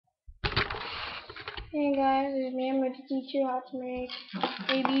Hey guys, it's me. I'm going to teach you how to make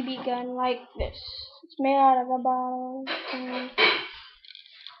a BB gun like this. It's made out of a bottle and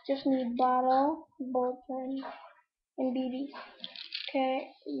just need bottle, ballpen, and BBs. Okay,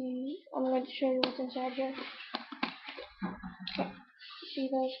 I'm going to show you what's inside here. Okay, see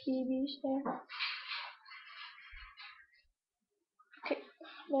those BBs there? Okay,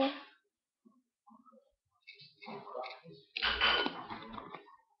 there.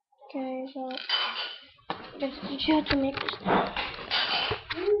 Okay, so I'm going to teach you how to make this thing.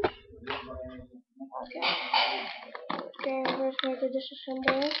 Okay, first we have to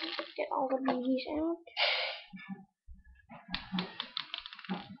disassemble it. Get all the BBs out.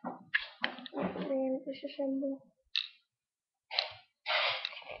 Then disassemble.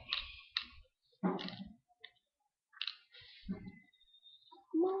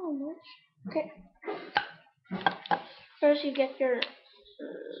 Come on, okay. First you get your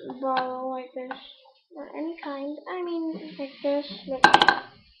bottle like this, or any kind. I mean, like this, but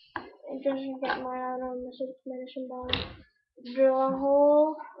it doesn't get mine out of a medicine bottle. Drill a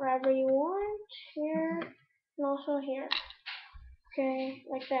hole wherever you want, here, and also here. Okay,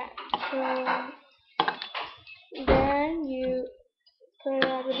 like that. So then you put it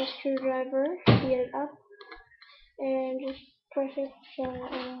out with a screwdriver, heat it up, and just press it so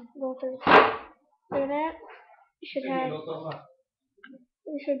it'll go through. After that, you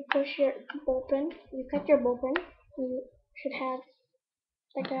should push your ballpen. You cut your ballpen. You should have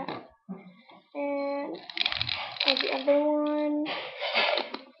like that. And for the other one,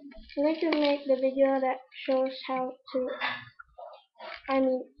 I'm going to make the video that shows how to.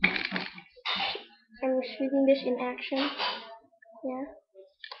 I'm shooting this in action. Yeah.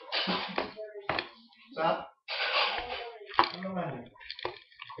 Stop.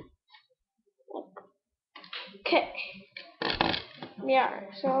 Okay. Yeah.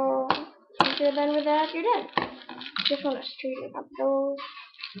 So once you're done with that, you're done. Just want to straighten up those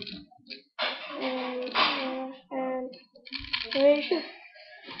and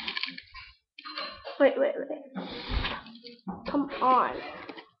wait, wait. Come on.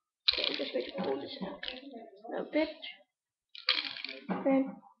 Okay, I'm just going to pull this out a bit. Then,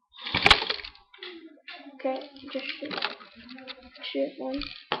 okay, just shoot one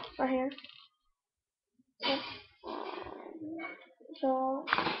right here. So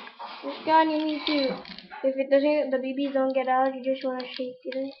this gun you need to, if it doesn't, the BBs don't get out, you just want to shake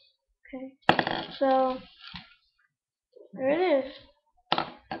it. Okay. So there it is.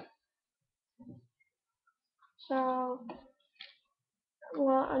 So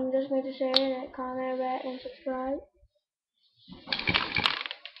well, I'm just going to say that comment, rate, and subscribe.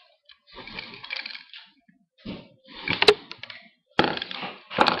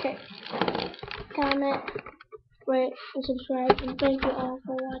 Okay. Comment, rate, and subscribe, and thank you all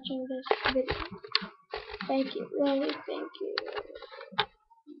for watching this video. Thank you, really, thank you.